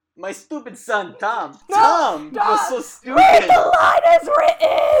My stupid son, Tom. No, Tom Tom, was so stupid. Read the line as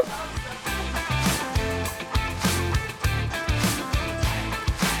written!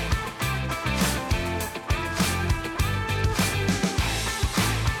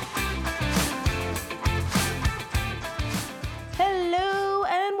 Hello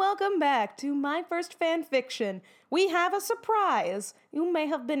and welcome back to My First Fan Fiction. We have a surprise. You may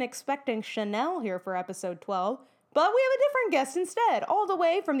have been expecting Chanel here for episode 12, but we have a different guest instead, all the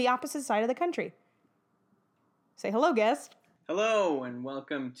way from the opposite side of the country. Say hello, guest. Hello, and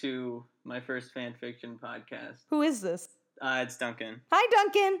welcome to My First Fan Fiction podcast. Who is this? It's Duncan. Hi,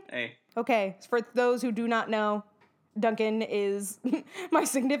 Duncan. Hey. Okay, for those who do not know, Duncan is my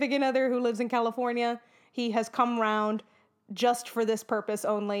significant other who lives in California. He has come round just for this purpose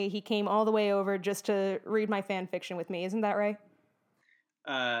only. He came all the way over just to read my fan fiction with me. Isn't that right?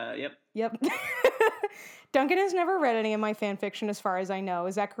 Yep. Yep. Duncan has never read any of my fan fiction as far as I know.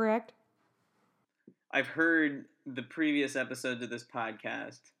 Is that correct? I've heard the previous episodes of this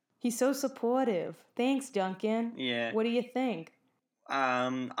podcast. He's so supportive. Thanks, Duncan. Yeah. What do you think?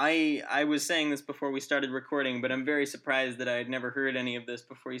 I was saying this before we started recording, but I'm very surprised that I had never heard any of this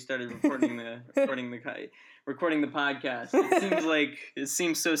before you started recording the podcast. It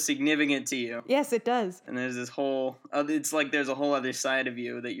seems so significant to you. Yes, it does. And there's this whole it's like there's a whole other side of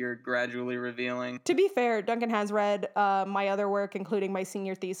you that you're gradually revealing. To be fair, Duncan has read my other work, including my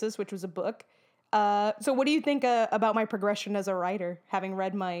senior thesis, which was a book. So what do you think about my progression as a writer, having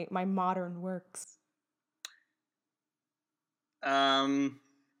read my modern works?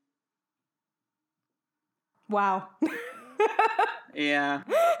 Wow. Yeah.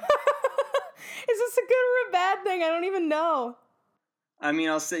 Is this a good or a bad thing? I don't even know. I mean,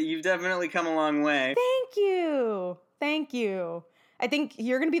 I'll say you've definitely come a long way. Thank you. Thank you. I think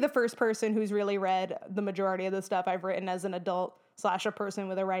you're going to be the first person who's really read the majority of the stuff I've written as an adult / a person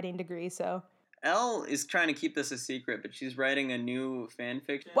with a writing degree, so... Elle is trying to keep this a secret, but she's writing a new fan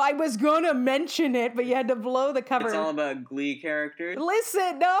fiction. Well, I was going to mention it, but you had to blow the cover. It's all about Glee characters.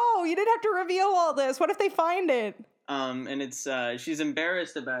 Listen, no, you didn't have to reveal all this. What if they find it? And it's, she's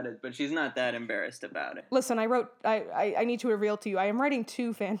embarrassed about it, but she's not that embarrassed about it. Listen, I need to reveal to you, I am writing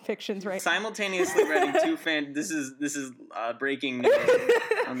 2 fan fictions right now. Simultaneously writing 2 this is breaking news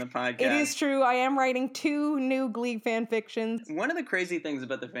on the podcast. It is true, I am writing 2 new Glee fan fictions. One of the crazy things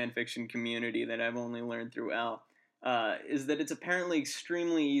about the fan fiction community that I've only learned through Elle, is that it's apparently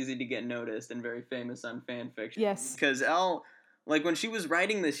extremely easy to get noticed and very famous on fan fiction. Yes. Because Elle... Like, when she was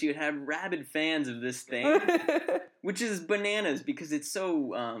writing this, she would have rabid fans of this thing, which is bananas, because it's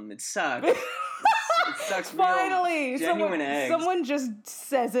so, it sucks. It sucks Finally! Real, genuine eggs. Someone just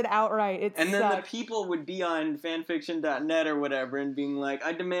says it outright. And then the people would be on fanfiction.net or whatever and being like,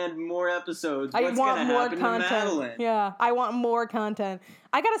 I demand more episodes. What's going to happen to Madeline? Yeah, I want more content.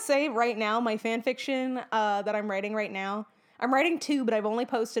 I gotta say, right now, my fanfiction that I'm writing right now, I'm writing 2, but I've only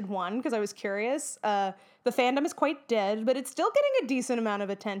posted 1 because I was curious. The fandom is quite dead, but it's still getting a decent amount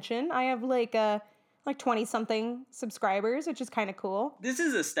of attention. I have like 20-something subscribers, which is kind of cool. This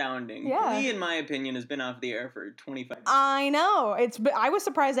is astounding. Yeah. Glee, in my opinion, has been off the air for 25 years. I know. I was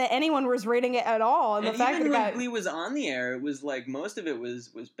surprised that anyone was rating it at all. And even when Glee was on the air, it was like most of it was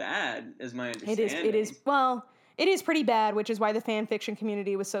bad, as my understanding. It is. Well... It is pretty bad, which is why the fan fiction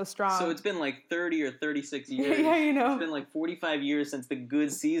community was so strong. So it's been like 30 or 36 years. Yeah, you know. It's been like 45 years since the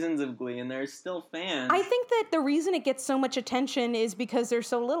good seasons of Glee, and there's still fans. I think that the reason it gets so much attention is because there's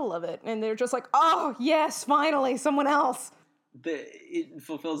so little of it. And they're just like, oh, yes, finally, someone else. It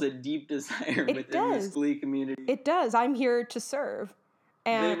fulfills a deep desire within this Glee community. It does. I'm here to serve.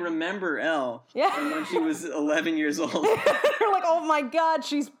 And they remember Elle from when she was 11 years old. They're like, oh my God,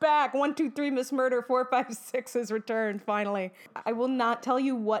 she's back. 1, 2, 3, Miss Murder, 4, 5, 6 has returned, finally. I will not tell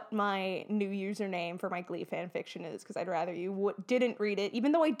you what my new username for my Glee fanfiction is, because I'd rather you didn't read it,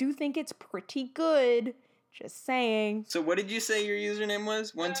 even though I do think it's pretty good. Just saying. So what did you say your username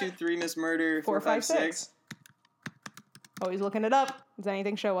was? 1, 2, 3, Miss Murder, 4, 5, 6? Always looking it up. Does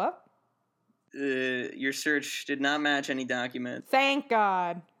anything show up? Your search did not match any document. Thank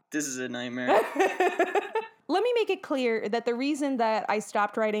God. This is a nightmare. Let me make it clear that the reason that I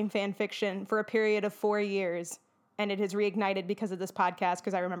stopped writing fan fiction for a period of 4 years, and it has reignited because of this podcast,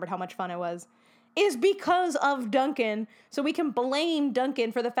 because I remembered how much fun it was, is because of Duncan. So we can blame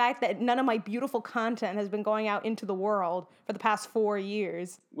Duncan for the fact that none of my beautiful content has been going out into the world for the past 4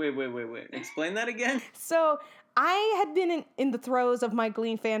 years. Wait. Explain that again? So... I had been in the throes of my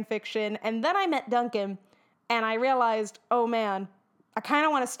Glee fan fiction, and then I met Duncan, and I realized, oh man, I kind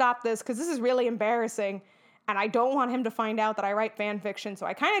of want to stop this because this is really embarrassing, and I don't want him to find out that I write fan fiction, so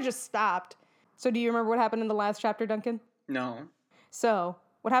I kind of just stopped. So do you remember what happened in the last chapter, Duncan? No. So,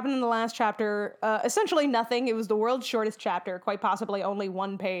 What happened in the last chapter? Essentially nothing. It was the world's shortest chapter, quite possibly only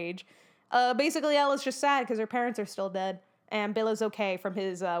 1 page. Basically, Ella's just sad because her parents are still dead, and Bill is okay from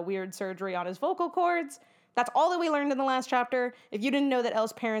his weird surgery on his vocal cords. That's all that we learned in the last chapter. If you didn't know that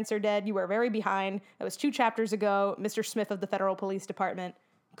Elle's parents are dead, you were very behind. That was 2 chapters ago. Mr. Smith of the Federal Police Department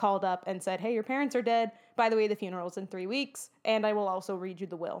called up and said, hey, your parents are dead. By the way, the funeral's in 3 weeks, and I will also read you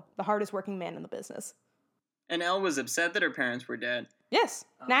the will. The hardest working man in the business. And Elle was upset that her parents were dead. Yes,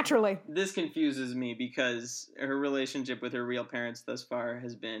 naturally. This confuses me because her relationship with her real parents thus far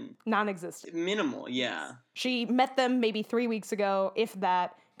has been Non-existent. minimal, yeah. She met them maybe 3 weeks ago, if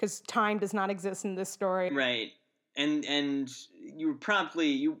that, because time does not exist in this story. Right. And you were promptly,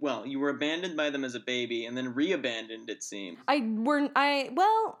 you were abandoned by them as a baby and then re-abandoned, it seems.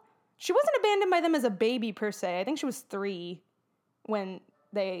 She wasn't abandoned by them as a baby per se. I think she was 3 when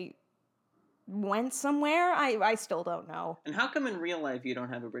they went somewhere. I still don't know. And how come in real life you don't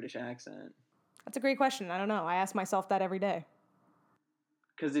have a British accent? That's a great question. I don't know. I ask myself that every day.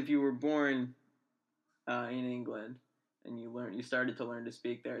 Because if you were born in England and you started to learn to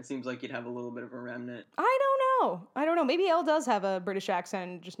speak there, it seems like you'd have a little bit of a remnant. I don't know. Maybe Elle does have a British accent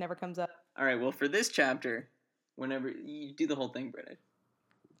and it just never comes up. All right, well, for this chapter, whenever you do the whole thing British.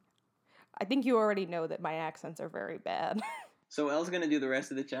 I think you already know that my accents are very bad. So Elle's going to do the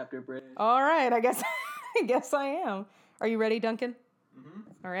rest of the chapter British. All right, I guess I am. Are you ready, Duncan?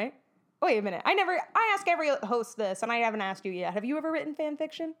 Mm-hmm. All right. Wait a minute. I ask every host this, and I haven't asked you yet. Have you ever written fan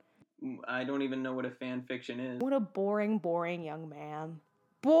fiction? I don't even know what a fan fiction is. What a boring young man.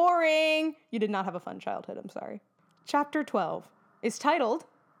 Boring! You did not have a fun childhood, I'm sorry. Chapter 12 is titled,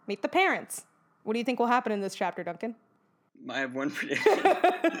 Meet the Parents. What do you think will happen in this chapter, Duncan? I have one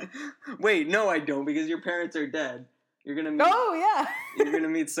prediction. Wait, no I don't, because your parents are dead. You're gonna meet. Oh yeah. You're gonna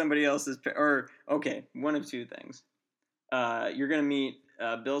meet somebody else's, one of 2 things. You're gonna meet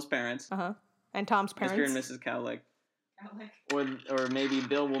Bill's parents. And Tom's parents. Mr. and Mrs. Cowlick. Or maybe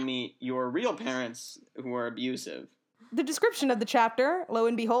Bill will meet your real parents who are abusive. The description of the chapter, lo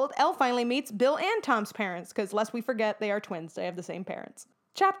and behold, Elle finally meets Bill and Tom's parents, because lest we forget, they are twins. They have the same parents.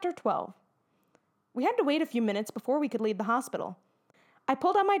 Chapter 12. We had to wait a few minutes before we could leave the hospital. I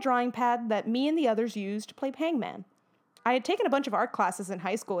pulled out my drawing pad that me and the others used to play hangman. I had taken a bunch of art classes in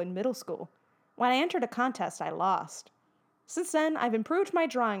high school and middle school. When I entered a contest, I lost. Since then, I've improved my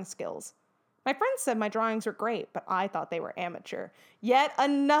drawing skills. My friends said my drawings were great, but I thought they were amateur. Yet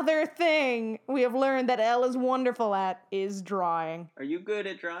another thing we have learned that Elle is wonderful at is drawing. Are you good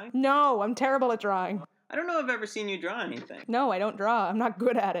at drawing? No, I'm terrible at drawing. I don't know if I've ever seen you draw anything. No, I don't draw. I'm not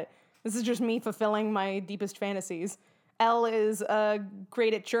good at it. This is just me fulfilling my deepest fantasies. Elle is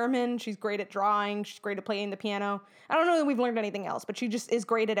great at German. She's great at drawing. She's great at playing the piano. I don't know that we've learned anything else, but she just is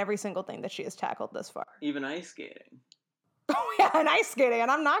great at every single thing that she has tackled thus far. Even ice skating. Oh, yeah, and ice skating,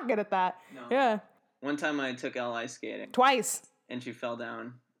 and I'm not good at that. No. Yeah. One time I took Elle ice skating. Twice. And she fell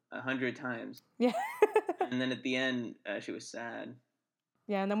down 100 times. Yeah. And then at the end, she was sad.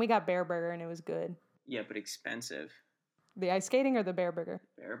 Yeah, and then we got Bear Burger, and it was good. Yeah, but expensive. The ice skating or the Bear Burger?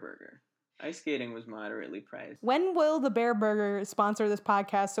 Bear Burger. Ice skating was moderately priced. When will the Bear Burger sponsor this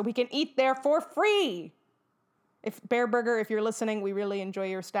podcast so we can eat there for free? If Bear Burger, if you're listening, we really enjoy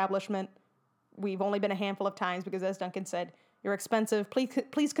your establishment. We've only been a handful of times because, as Duncan said, you're expensive.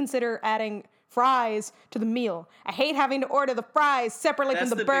 Please consider adding fries to the meal. I hate having to order the fries separately from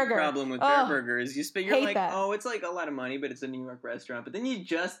the burger. That's the big problem with Bear Burger is you're like, that. Oh, it's like a lot of money, but it's a New York restaurant. But then you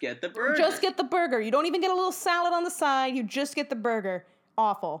just get the burger. Just get the burger. You don't even get a little salad on the side. You just get the burger.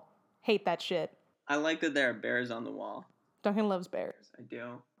 Awful. Hate that shit. I like that there are bears on the wall. Duncan loves bears. I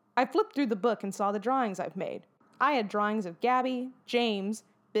do. I flipped through the book and saw the drawings I've made. I had drawings of Gabby, James,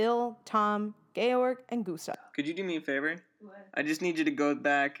 Bill, Tom, Georg, and Gustav. Could you do me a favor? What? I just need you to go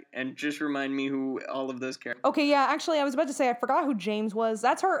back and just remind me who all of those characters. Okay, yeah, actually, I was about to say I forgot who James was.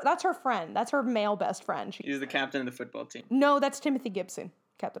 That's her friend. That's her male best friend. He's the captain of the football team. No, that's Timothy Gibson,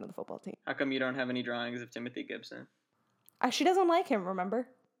 captain of the football team. How come you don't have any drawings of Timothy Gibson? She doesn't like him, remember?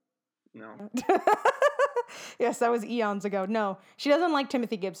 No. Yes, that was eons ago. No, she doesn't like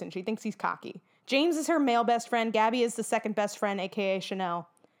Timothy Gibson. She thinks he's cocky. James is her male best friend. Gabby is the second best friend, a.k.a. Chanel.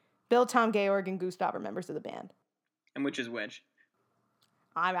 Bill, Tom, Georg, and Gustav are members of the band. And which is which?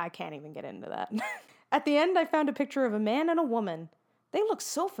 I can't even get into that. At the end, I found a picture of a man and a woman. They look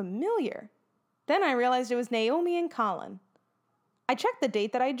so familiar. Then I realized it was Naomi and Colin. I checked the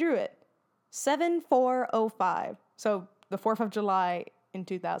date that I drew it. 7/4/05. So the 4th of July in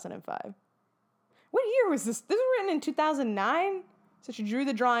 2005. What year was this? This was written in 2009? So she drew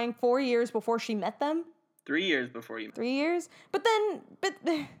the drawing 4 years before she met them? 3 years before you met. 3 years? But then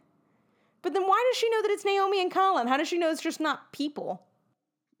why does she know that it's Naomi and Colin? How does she know it's just not people?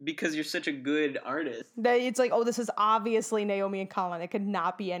 Because you're such a good artist. It's like, oh, this is obviously Naomi and Colin. It could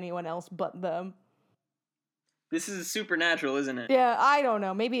not be anyone else but them. This is supernatural, isn't it? Yeah, I don't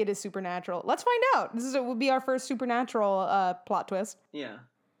know. Maybe it is supernatural. Let's find out. It would be our first supernatural plot twist. Yeah.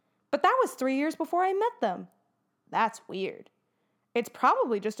 But that was 3 years before I met them. That's weird. It's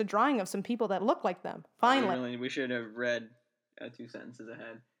probably just a drawing of some people that look like them. Finally. Really, we should have read 2 sentences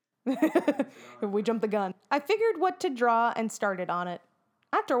ahead. We jumped the gun. I figured what to draw and started on it.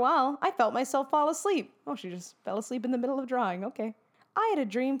 After a while, I felt myself fall asleep. Oh, she just fell asleep in the middle of drawing. Okay. I had a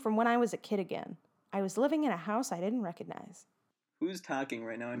dream from when I was a kid again. I was living in a house I didn't recognize. Who's talking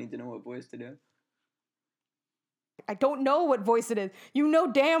right now? I need to know what voice to do. I don't know what voice it is. You know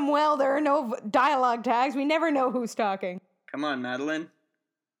damn well there are no dialogue tags. We never know who's talking. Come on, Madeline.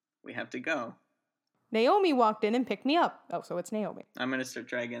 We have to go. Naomi walked in and picked me up. Oh, so it's Naomi. I'm going to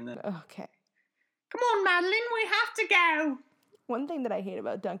try again then. Okay. Come on, Madeline. We have to go. One thing that I hate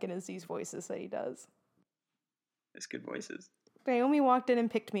about Duncan is these voices that he does. It's good voices. Naomi walked in and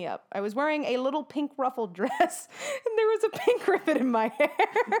picked me up. I was wearing a little pink ruffled dress, and there was a pink ribbon in my hair.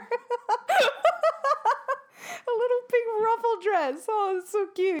 A little pink ruffled dress. Oh, it's so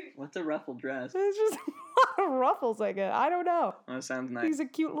cute. What's a ruffled dress? It's just a lot of ruffles, I guess. I don't know. Oh, that sounds nice. He's a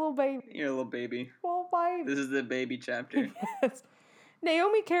cute little baby. You're a little baby. Oh, baby. This is the baby chapter. Yes.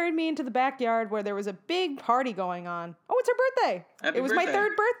 Naomi carried me into the backyard where there was a big party going on. Oh, it's her birthday. It was my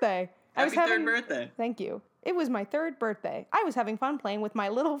 3rd birthday. Happy 3rd birthday. Thank you. It was my 3rd birthday. I was having fun playing with my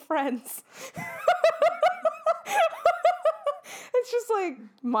little friends. It's just like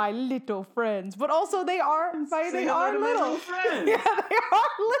my little friends, but also they are little friends. Yeah, they are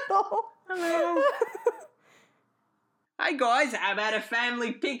little. Hello. Hi guys, how about a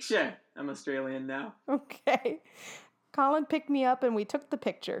family picture? I'm Australian now. Okay. Colin picked me up and we took the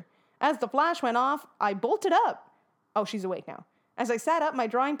picture. As the flash went off, I bolted up. Oh, she's awake now. As I sat up, my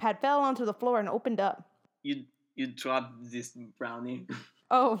drawing pad fell onto the floor and opened up. You dropped this brownie.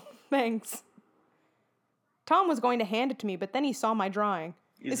 Oh, thanks. Tom was going to hand it to me, but then he saw my drawing.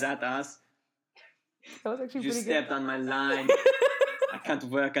 Is that us? That was actually You pretty stepped good. on my line. I can't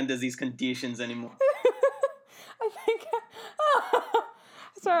work under these conditions anymore. I think...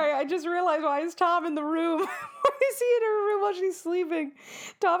 Sorry, I just realized why is Tom in the room? Why is he in her room while she's sleeping?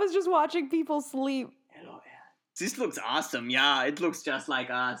 Tom is just watching people sleep. Hello, this looks awesome. Yeah, it looks just like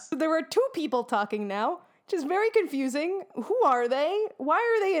us. There were 2 people talking now, which is very confusing. Who are they? Why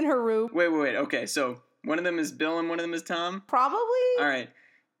are they in her room? Wait. Okay, so one of them is Bill and one of them is Tom? Probably. All right.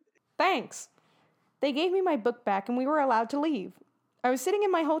 Thanks. They gave me my book back and we were allowed to leave. I was sitting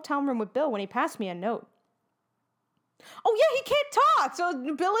in my hotel room with Bill when he passed me a note. Oh yeah, he can't talk.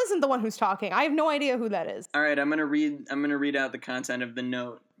 So Bill isn't the one who's talking. I have no idea who that is. All right, I'm gonna read out the content of the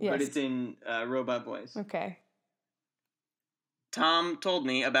note, Yes. but it's in robot voice. Okay. Tom told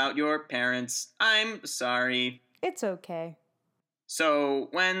me about your parents. I'm sorry. It's okay. So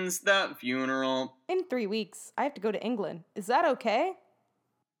when's the funeral? In 3 weeks, I have to go to England. Is that okay?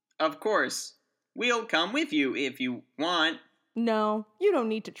 Of course. We'll come with you if you want. No, you don't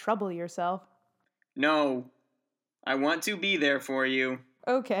need to trouble yourself. No. I want to be there for you.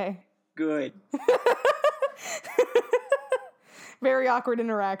 Okay. Good. Very awkward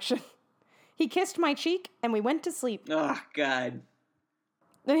interaction. He kissed my cheek and we went to sleep. Oh, God.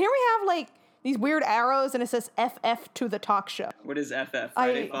 And here we have like these weird arrows and it says FF to the talk show. What is FF?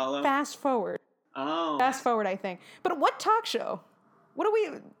 Friday follow? Fast forward. Oh. Fast forward, I think. But what talk show?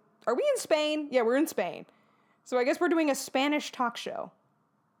 Are we in Spain? Yeah, we're in Spain. So I guess we're doing a Spanish talk show.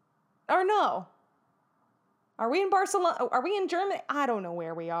 Or no. Are we in Barcelona? Are we in Germany? I don't know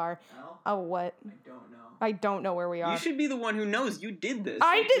where we are. No? Oh, what? I don't know. I don't know where we are. You should be the one who knows. You did this.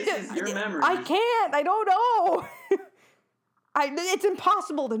 I did this. Is your memory. I can't. I don't know. It's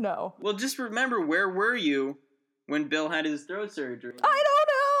impossible to know. Well, just remember, where were you when Bill had his throat surgery? I don't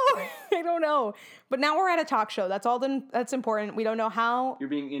know. I don't know. But now we're at a talk show. That's all that's important. We don't know how. You're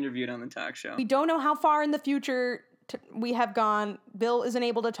being interviewed on the talk show. We don't know how far in the future we have gone. Bill isn't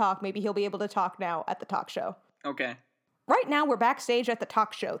able to talk. Maybe he'll be able to talk now at the talk show. Okay. Right now, we're backstage at the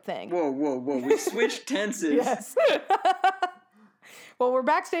talk show thing. Whoa. We switched tenses. Yes. Well, we're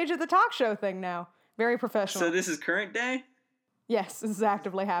backstage at the talk show thing now. Very professional. So this is current day? Yes, this is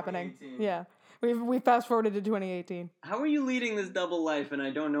actively happening. 2018. Yeah. We fast forwarded to 2018. How are you leading this double life and I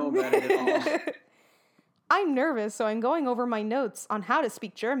don't know about it at all? I'm nervous, so I'm going over my notes on how to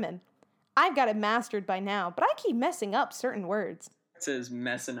speak German. I've got it mastered by now, but I keep messing up certain words. It says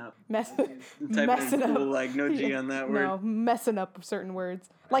messing up. Messing Type in up. cool, like no G on that word. No, messing up certain words.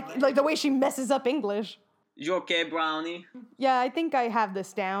 Like the way she messes up English. You okay, Brownie? Yeah, I think I have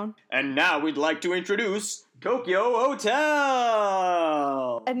this down. And now we'd like to introduce Tokyo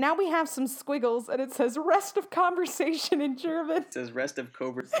Hotel! And now we have some squiggles, and it says rest of conversation in German. It says rest of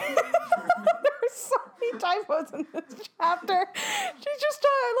covert. There's so many typos in this chapter. She's just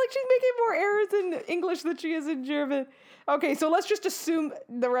she's making more errors in English than she is in German. Okay, so let's just assume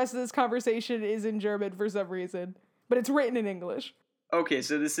the rest of this conversation is in German for some reason, but it's written in English. Okay,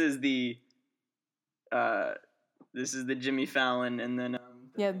 so this is the Jimmy Fallon, and then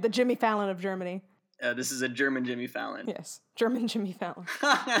Yeah, the Jimmy Fallon of Germany. this is a German Jimmy Fallon. Yes, German Jimmy Fallon.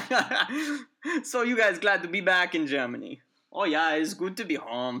 So you guys glad to be back in Germany? Oh yeah, it's good to be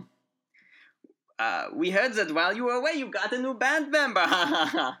home. We heard that while you were away, you got a new band member.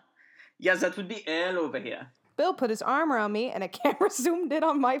 Yes, that would be Elle over here. Bill put his arm around me, and a camera zoomed in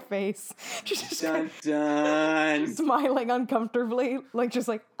on my face. She's just Dun dun. smiling uncomfortably,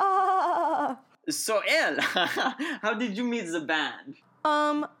 ah. So Elle, how did you meet the band?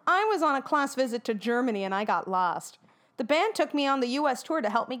 I was on a class visit to Germany and I got lost. The band took me on the US tour to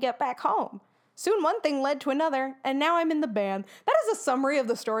help me get back home. Soon one thing led to another, and now I'm in the band. That is a summary of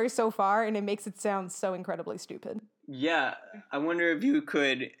the story so far, and it makes it sound so incredibly stupid. Yeah, I wonder if you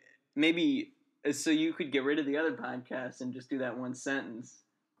could maybe, so you could get rid of the other podcast and just do that one sentence.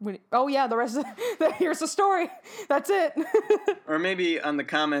 Oh yeah, the rest of here's the story. That's it. Or maybe on the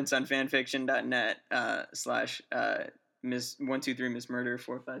comments on fanfiction.net / Miss 123 Miss Murder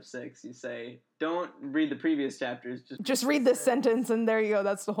 456, you say, don't read the previous chapters. Just read this sentence, and there you go.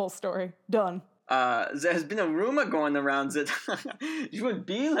 That's the whole story. Done. There has been a rumor going around that you and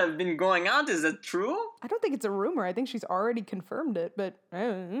Bill have been going out. Is that true? I don't think it's a rumor. I think she's already confirmed it, but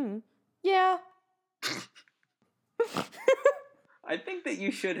yeah. I think that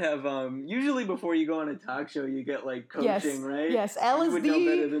you should have, usually before you go on a talk show, you get, like, coaching, right? Yes, Elle is would know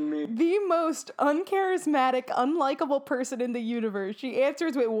better than me. the most uncharismatic, unlikable person in the universe. She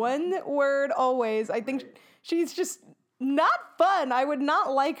answers with one word always. I think she's just not fun. I would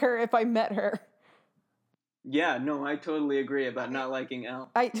not like her if I met her. Yeah, no, I totally agree about not liking Elle.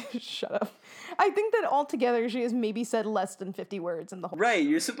 Shut up. I think that altogether she has maybe said less than 50 words in the whole. Right,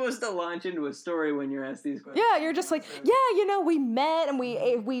 you're supposed to launch into a story when you're asked these questions. Yeah, you're just like, yeah, we met and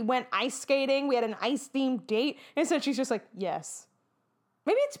we went ice skating. We had an ice-themed date. Instead, she's just like, yes.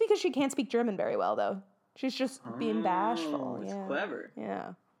 Maybe it's because she can't speak German very well, though. She's just being bashful. It's yeah. clever.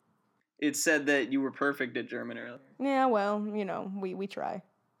 Yeah. It said that you were perfect at German earlier. Yeah, well, we try.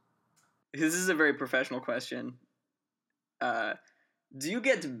 This is a very professional question. Do you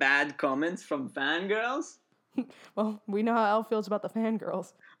get bad comments from fangirls? Well, we know how Elle feels about the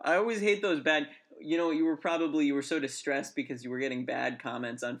fangirls. I always hate those bad... you were so distressed because you were getting bad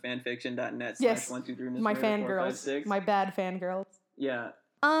comments on fanfiction.net Yes, /123 my fangirls. My bad fangirls. Yeah.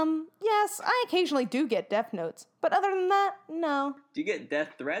 Yes, I occasionally do get death notes, but other than that, no. Do you get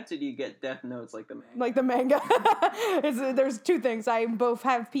death threats or do you get death notes like the manga? Like the manga. There's two things. I both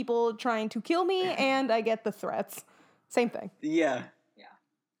have people trying to kill me, and I get the threats. Same thing. Yeah.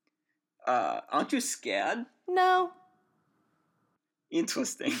 Aren't you scared? No.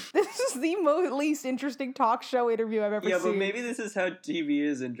 Interesting. This is the least interesting talk show interview I've ever seen. Yeah, but maybe this is how TV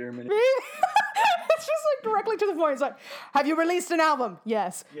is in Germany. It's just like directly to the point. It's like, have you released an album?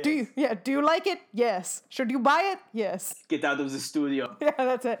 Yes. Do you like it? Yes. Should you buy it? Yes. Get out of the studio. Yeah,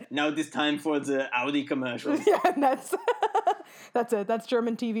 that's it. Now it is time for the Audi commercials. Yeah, that's it. That's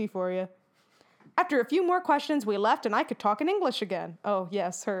German TV for you. After a few more questions, we left and I could talk in English again. Oh,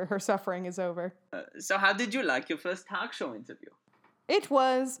 yes, her suffering is over. So how did you like your first talk show interview? It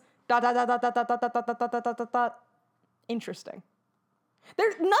was interesting.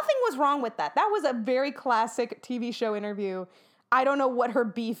 Nothing was wrong with that. That was a very classic TV show interview. I don't know what her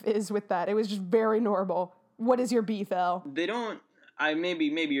beef is with that. It was just very normal. What is your beef, Elle? They don't...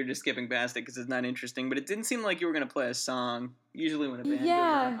 maybe you're just skipping past it because it's not interesting, but it didn't seem like you were going to play a song. Usually when a band goes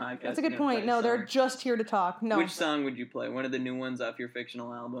on a podcast... That's a good point. No, they're just here to talk. No. Which song would you play? One of the new ones off your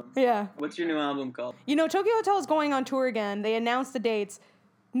fictional album? Yeah. What's your new album called? Tokyo Hotel is going on tour again. They announced the dates.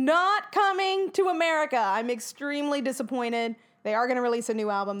 Not coming to America. I'm extremely disappointed. They are going to release a new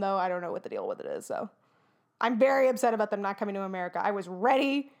album, though. I don't know what the deal with it is, so... I'm very upset about them not coming to America. I was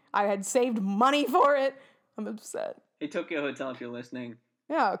ready. I had saved money for it. I'm upset. Hey, Tokyo Hotel, if you're listening.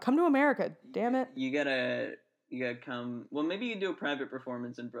 Yeah, come to America. Damn it. You gotta come. Well, maybe you can do a private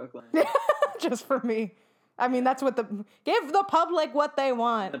performance in Brooklyn. Just for me. I mean, that's what give the public what they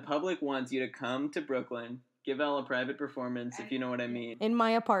want. The public wants you to come to Brooklyn, give Elle a private performance, if you know what I mean. In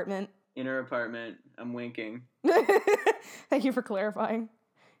my apartment. In her apartment. I'm winking. Thank you for clarifying.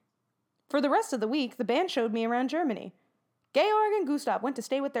 For the rest of the week, the band showed me around Germany. Georg and Gustav went to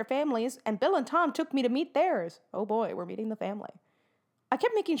stay with their families, and Bill and Tom took me to meet theirs. Oh boy, we're meeting the family. I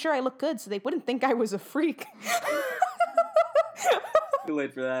kept making sure I looked good so they wouldn't think I was a freak. Too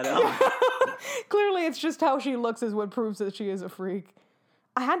late for that, Elle. Clearly, it's just how she looks is what proves that she is a freak.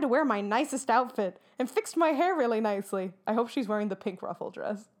 I had to wear my nicest outfit and fixed my hair really nicely. I hope she's wearing the pink ruffle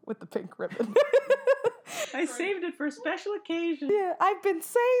dress with the pink ribbon. I saved it for a special occasion. Yeah, I've been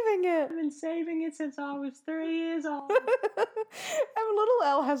saving it. I've been saving it since I was 3 years old. And little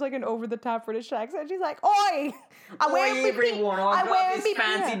Elle has like an over-the-top British accent. She's like, "Oi, I wear me everyone, I got this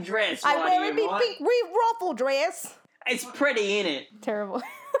fancy dress. I what wear do me you want? pink ruffle dress." It's pretty, ain't it? Terrible.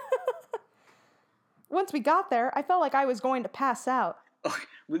 Once we got there, I felt like I was going to pass out. Oh,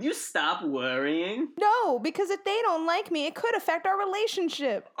 will you stop worrying? No, because if they don't like me, it could affect our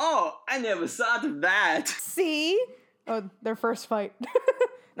relationship. Oh, I never thought of that. See? Oh, their first fight.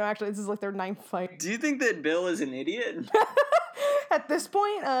 No, actually, this is like their 9th fight. Do you think that Bill is an idiot? At this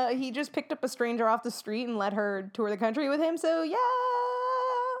point, he just picked up a stranger off the street and let her tour the country with him, so yeah,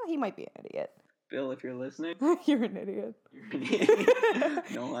 he might be an idiot. Bill, if you're listening. You're an idiot. You're an idiot.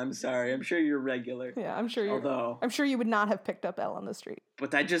 No, I'm sorry. I'm sure you're regular. Yeah, I'm sure I'm sure you would not have picked up Elle on the street.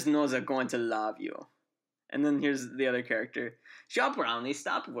 But I just know they're going to love you. And then here's the other character. Shaw Brownie,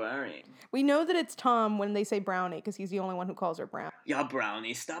 stop worrying. We know that it's Tom when they say Brownie, because he's the only one who calls her Brown. Yeah,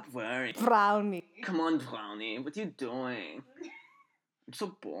 Brownie, stop worrying. Brownie. Come on, Brownie. What are you doing? I'm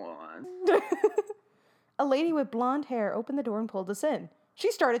so bored. A lady with blonde hair opened the door and pulled us in. She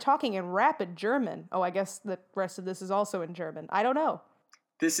started talking in rapid German. Oh, I guess the rest of this is also in German. I don't know.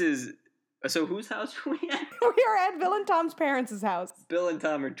 This is... So whose house are we at? We are at Bill and Tom's parents' house. Bill and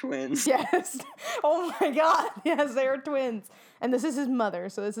Tom are twins. Yes. Oh my god. Yes, they are twins. And this is his mother,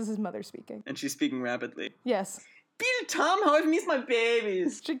 so this is his mother speaking. And she's speaking rapidly. Yes. Bill, Tom, how I've missed my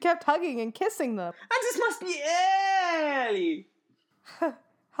babies. She kept hugging and kissing them. And this must be Ellie.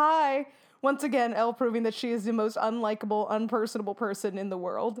 Hi. Once again, Elle proving that she is the most unlikable, unpersonable person in the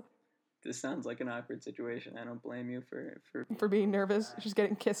world. This sounds like an awkward situation. I don't blame you for being nervous. She's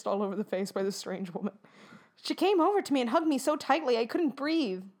getting kissed all over the face by this strange woman. She came over to me and hugged me so tightly I couldn't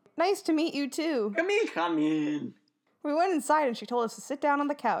breathe. Nice to meet you, too. Come in. We went inside and she told us to sit down on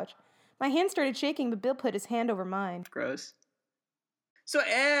the couch. My hand started shaking, but Bill put his hand over mine. Gross. So,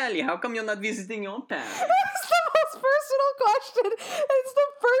 Ellie, how come you're not visiting your parents? It's the most personal question. It's the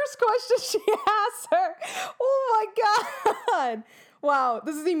first question she asks her. Oh my god. Wow,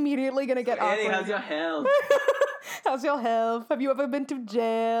 this is immediately gonna get awkward. Eddie, how's your health? How's your health? Have you ever been to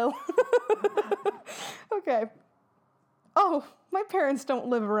jail? Okay. Oh, my parents don't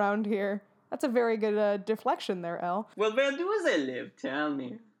live around here. That's a very good deflection there, Elle. Well, where do they live? Tell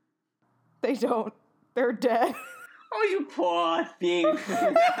me. They don't. They're dead. Oh, you poor thing. No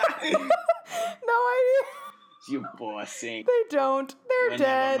idea. You poor thing. They don't. They're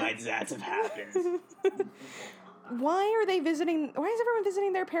dead. Whenever might that have happened? Why is everyone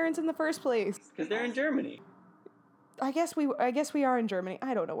visiting their parents in the first place? Because they're in Germany. I guess we are in Germany.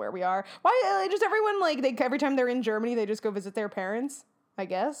 I don't know where we are. Why just everyone every time they're in Germany they just go visit their parents? I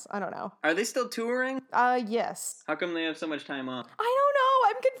guess. I don't know. Are they still touring? Yes. How come they have so much time off? I don't know.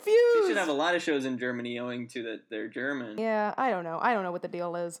 I'm confused. They should have a lot of shows in Germany owing to that they're German. Yeah, I don't know. I don't know what the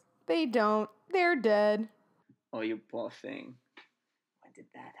deal is. They don't. They're dead. Oh, you poor thing. When did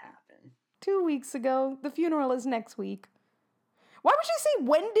that happen? 2 weeks ago. The funeral is next week. Why would she say,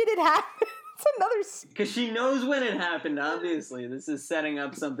 when did it happen? It's another... Because she knows when it happened, obviously. This is setting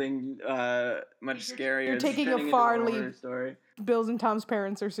up something much scarier. You're taking a far leap. Story. Bill's and Tom's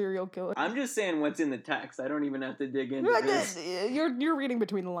parents are serial killers. I'm just saying what's in the text. I don't even have to dig into this. You're reading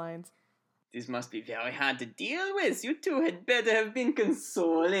between the lines. This must be very hard to deal with. You two had better have been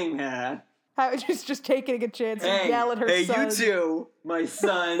consoling her. Just taking a chance to yell at her sons. Hey, you two, my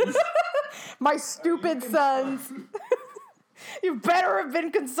sons. My stupid sons. You better have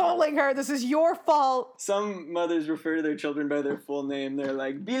been consoling her. This is your fault. Some mothers refer to their children by their full name. They're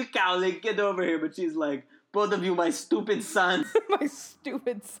like, Bill Cowlick, get over here. But she's like, both of you, my stupid sons. My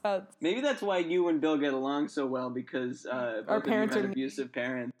stupid sons. Maybe that's why you and Bill get along so well, because our parents are abusive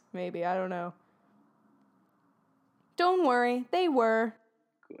parents. Maybe, I don't know. Don't worry, they were.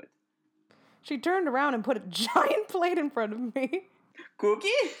 Good. She turned around and put a giant plate in front of me. Cookie?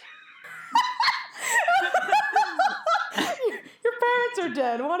 Your parents are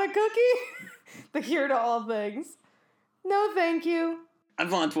dead. Want a cookie? The cure to all things. No, thank you. I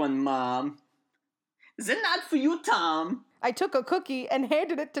want one, Mom. Is it not for you, Tom? I took a cookie and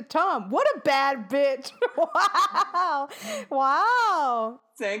handed it to Tom. What a bad bitch. Wow. Wow.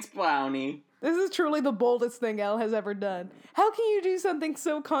 Thanks, Brownie. This is truly the boldest thing Elle has ever done. How can you do something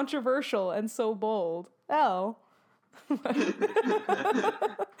so controversial and so bold? Elle.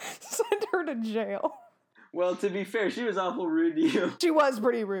 Send her to jail. Well, to be fair, she was awful rude to you. She was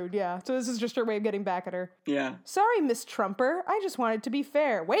pretty rude, yeah. So this is just her way of getting back at her. Yeah. Sorry, Miss Trumper. I just wanted to be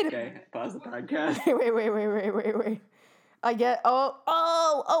fair. Wait a Okay, pause the podcast. Wait. I get.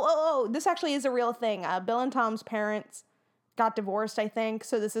 Oh. This actually is a real thing. Bill and Tom's parents got divorced, I think.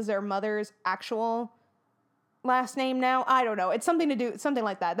 So this is their mother's actual last name now. I don't know. It's something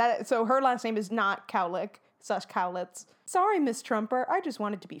like that. So her last name is not Cowlick. Such Cowlitz. Sorry, Miss Trumper. I just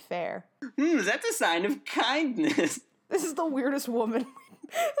wanted to be fair. That's a sign of kindness. This is the weirdest woman.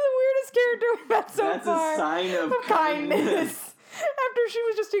 The weirdest character we've met so far. That's a sign of kindness. After she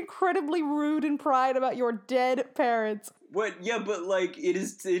was just incredibly rude and pried about your dead parents. What? Yeah, but like it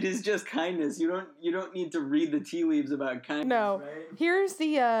is just kindness. You don't need to read the tea leaves about kindness. No. Right? Here's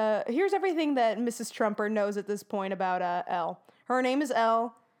everything that Mrs. Trumper knows at this point about Elle. Her name is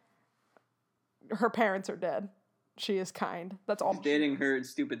Elle. Her parents are dead. She is kind. That's all. She's dating her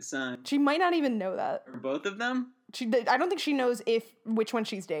stupid son. She might not even know that. Or both of them? I don't think she knows which one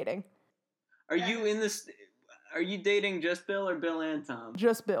she's dating. Are you dating just Bill or Bill and Tom?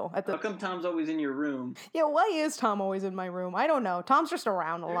 Just Bill. How come Tom's always in your room? Yeah, why is Tom always in my room? I don't know. Tom's just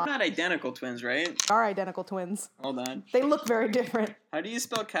around a lot. They're not identical twins, right? They are identical twins. Hold on. They look very different. How do you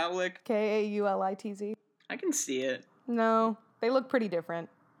spell Cowlick? Kaulitz. I can see it. No, they look pretty different.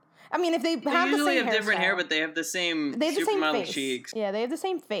 I mean, if they have the same usually have different hairstyle, hair, but they have the same they have the same supermodel face. cheeks. Yeah, they have the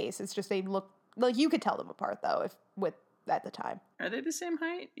same face. It's just they look like you could tell them apart though at the time. Are they the same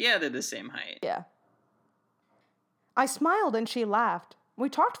height? Yeah, they're the same height. Yeah. I smiled and she laughed. We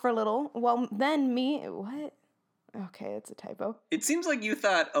talked for a little. Well, then what? Okay, it's a typo. It seems like you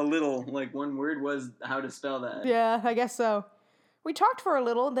thought a little, like one word was how to spell that. Yeah, I guess so. We talked for a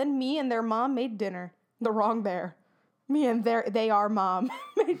little, then me and their mom made dinner. The wrong there. Me and they are mom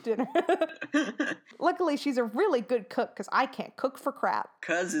made dinner. Luckily, she's a really good cook because I can't cook for crap.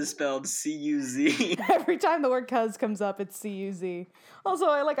 Cuz is spelled C-U-Z. Every time the word cuz comes up, it's C-U-Z. Also,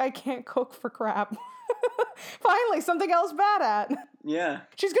 I can't cook for crap. Finally, something else bad at. Yeah.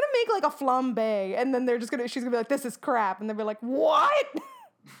 She's gonna make like a flambe, and then she's gonna be like, this is crap, and they'll be like, what?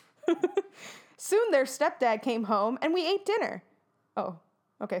 Soon their stepdad came home, and we ate dinner. Oh,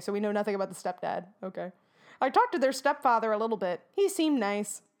 okay, so we know nothing about the stepdad. Okay. I talked to their stepfather a little bit. He seemed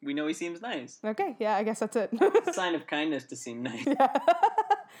nice. We know he seems nice. Okay, yeah, I guess that's it. It's a sign of kindness to seem nice. Yeah.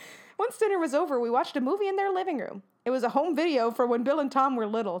 Once dinner was over, we watched a movie in their living room. It was a home video for when Bill and Tom were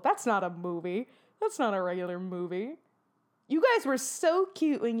little. That's not a movie. That's not a regular movie. You guys were so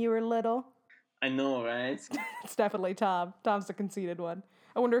cute when you were little. I know, right? It's definitely Tom. Tom's the conceited one.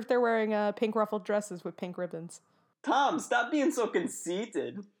 I wonder if they're wearing pink ruffled dresses with pink ribbons. Tom, stop being so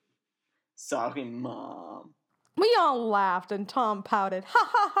conceited. Sorry, Mom. We all laughed and Tom pouted. Ha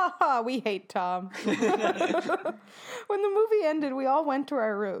ha ha ha, we hate Tom. When the movie ended, we all went to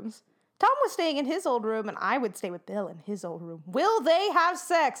our rooms. Tom was staying in his old room and I would stay with Bill in his old room. Will they have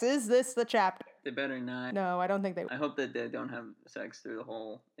sex? Is this the chapter? They better not. No, I don't think they will. I hope that they don't have sex through the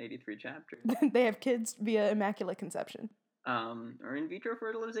whole 83 chapters. They have kids via immaculate conception. Or in vitro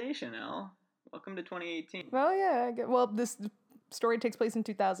fertilization, Al. Welcome to 2018. Well, yeah. Well, this story takes place in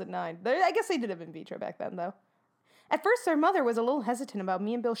 2009. I guess they did have in vitro back then, though. At first, their mother was a little hesitant about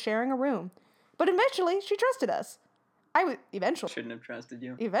me and Bill sharing a room. But eventually, she trusted us. Eventually. Shouldn't have trusted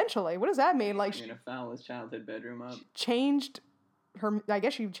you. Eventually? What does that mean? Like, You're gonna foul his childhood bedroom up. I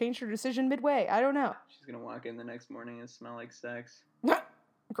guess she changed her decision midway. I don't know. She's gonna walk in the next morning and smell like sex.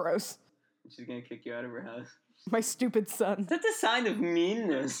 Gross. She's gonna kick you out of her house. My stupid son. That's a sign of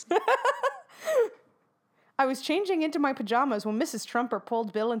meanness. I was changing into my pajamas when Mrs. Trumper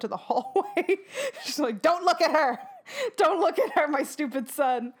pulled Bill into the hallway. She's like, don't look at her. Don't look at her, my stupid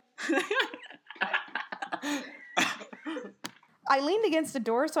son. I leaned against the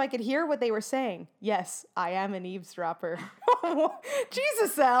door so I could hear what they were saying. Yes, I am an eavesdropper.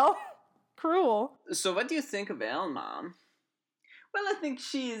 Jesus, Elle. Cruel. So what do you think of Elle, Mom? Well, I think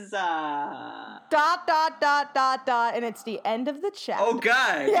she's, ... And it's the end of the chapter. Oh,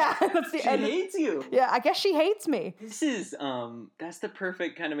 God! Yeah, that's the She end. hates you! Yeah, I guess she hates me. This is, that's the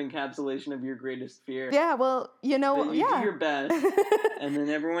perfect kind of encapsulation of your greatest fear. Yeah, well, you know, That you yeah. do your best, and then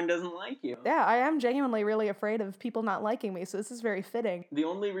everyone doesn't like you. Yeah, I am genuinely really afraid of people not liking me, so this is very fitting. The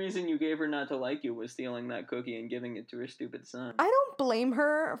only reason you gave her not to like you was stealing that cookie and giving it to her stupid son. I don't blame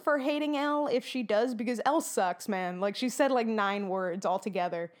her for hating Elle if she does, because Elle sucks, man. Like, she said like 9 words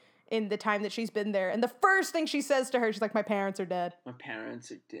altogether in the time that she's been there. And the first thing she says to her, she's like, my parents are dead. My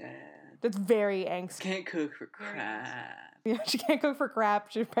parents are dead. That's very angsty. Can't cook for crap. Yeah, she can't cook for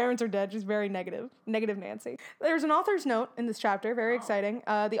crap. Her parents are dead. She's very negative. Negative Nancy. There's an author's note in this chapter. Very exciting.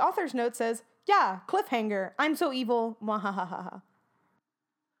 The author's note says, yeah, cliffhanger. I'm so evil. Mwahahaha.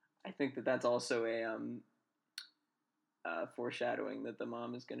 I think that's also a foreshadowing that the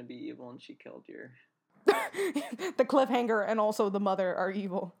mom is going to be evil and she killed your... The cliffhanger and also the mother are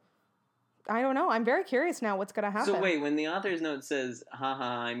evil. I don't know. I'm very curious now what's going to happen. So wait, when the author's note says,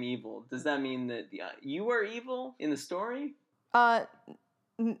 haha, I'm evil, does that mean that you are evil in the story?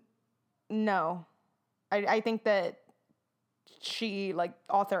 No. I think that she, like,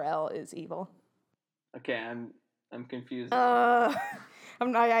 author L is evil. Okay, I'm confused.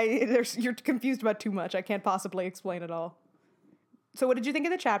 You're confused about too much. I can't possibly explain it all. So what did you think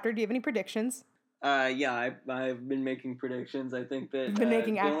of the chapter? Do you have any predictions? Yeah, I've been making predictions. I think that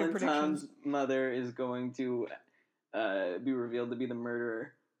Bill and Tom's mother is going to be revealed to be the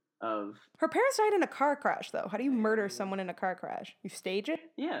murderer of... Her parents died in a car crash, though. How do you murder someone in a car crash? You stage it?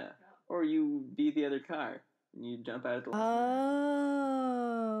 Yeah, or you beat the other car and you jump out of the...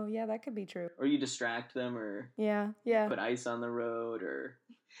 Oh, yeah, that could be true. Or you distract them, or yeah, put ice on the road, or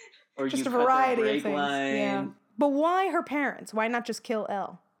just you a variety cut the of things. line. Yeah, but why her parents? Why not just kill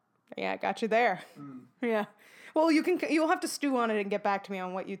Elle? Yeah, I got you there. Yeah. Well, you'll have to stew on it and get back to me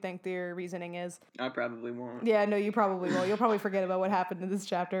on what you think their reasoning is. I probably won't. Yeah, no, you probably will. You'll probably forget about what happened in this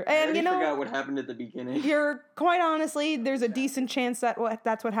chapter. I And forgot what happened at the beginning. You're quite honestly, there's a decent chance that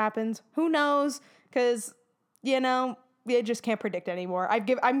that's what happens. Who knows? Because you just can't predict anymore.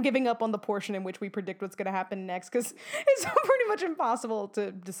 I'm giving up on the portion in which we predict what's going to happen next because it's pretty much impossible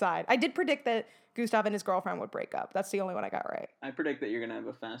to decide. I did predict that Gustav and his girlfriend would break up. That's the only one I got right. I predict that you're going to have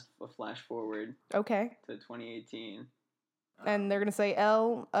a flash forward. Okay. To 2018. And they're going to say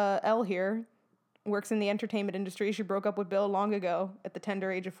Elle here works in the entertainment industry. She broke up with Bill long ago at the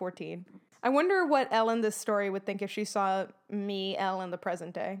tender age of 14. I wonder what Elle in this story would think if she saw me, Elle, in the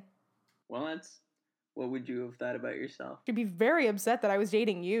present day. Well, what would you have thought about yourself? She'd be very upset that I was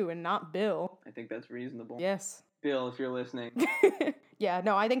dating you and not Bill. I think that's reasonable. Yes. Bill, if you're listening. Yeah,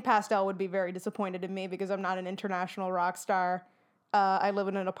 no, I think Pastel would be very disappointed in me because I'm not an international rock star. I live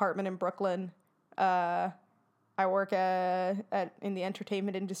in an apartment in Brooklyn. I work in the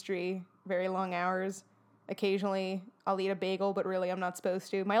entertainment industry, very long hours. Occasionally, I'll eat a bagel, but really I'm not supposed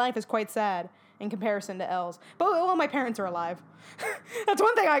to. My life is quite sad in comparison to Elle's. But, well, my parents are alive. That's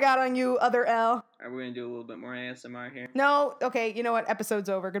one thing I got on you, other Elle. Are we going to do a little bit more ASMR here? No, okay, you know what? Episode's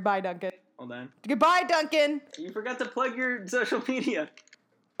over. Goodbye, Duncan. Hold on. Goodbye, Duncan. You forgot to plug your social media.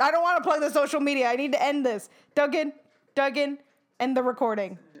 I don't want to plug the social media. I need to end this. Duncan, end the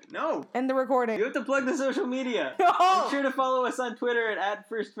recording. No. End the recording. You have to plug the social media. No. Make sure to follow us on Twitter at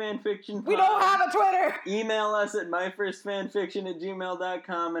 @FirstFanFictionPod. We don't have a Twitter. Email us at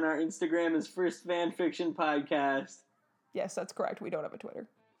myfirstfanfiction@gmail.com, and our Instagram is FirstFanFictionPodcast. Yes, that's correct. We don't have a Twitter.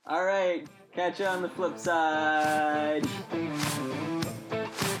 All right. Catch you on the flip side.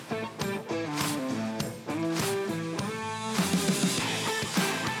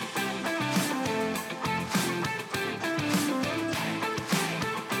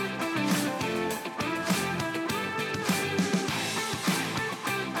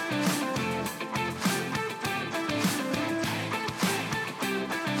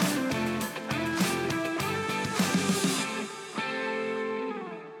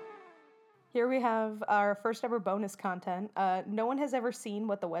 Here we have our first ever bonus content. No one has ever seen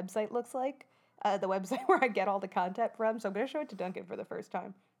what the website looks like, the website where I get all the content from, so I'm going to show it to Duncan for the first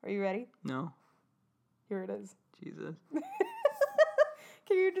time. Are you ready? No. Here it is. Jesus.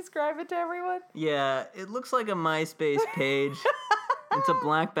 Can you describe it to everyone? Yeah, it looks like a MySpace page. It's a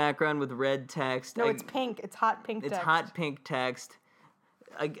black background with red text. No, it's pink. It's hot pink text. It's hot pink text.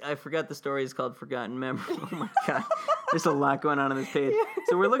 I forgot the story is called Forgotten Memory. Oh my god. There's a lot going on this page.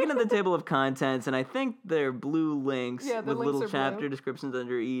 So we're looking at the table of contents, and I think they're blue links with links little are chapter blue. Descriptions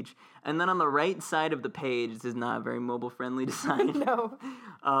under each. And then on the right side of the page, this is not very mobile-friendly design. No.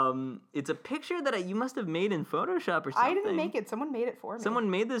 It's a picture that you must have made in Photoshop or something. I didn't make it. Someone made it for me. Someone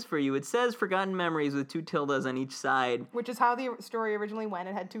made this for you. It says Forgotten Memories with 2 tildes on each side. Which is how the story originally went.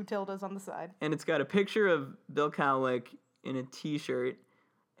 It had 2 tildes on the side. And it's got a picture of Bill Cowlick in a t-shirt,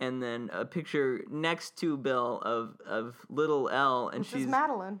 and then a picture next to Bill of little Elle, and This is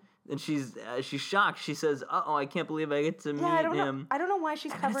Madeline. And she's shocked. She says, "Uh-oh, I can't believe I get to meet him." I don't know why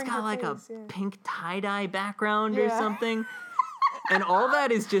she's covering her face. It's got like a pink tie-dye background or Yeah. something. And all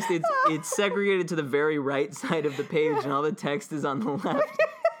that is just, it's segregated to the very right side of the page, and all the text is on the left.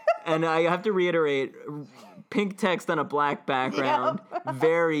 And I have to reiterate, pink text on a black background,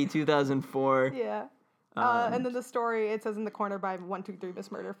 very 2004. Yeah. And then the story, it says in the corner by 123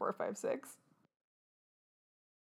 Miss Murder 456.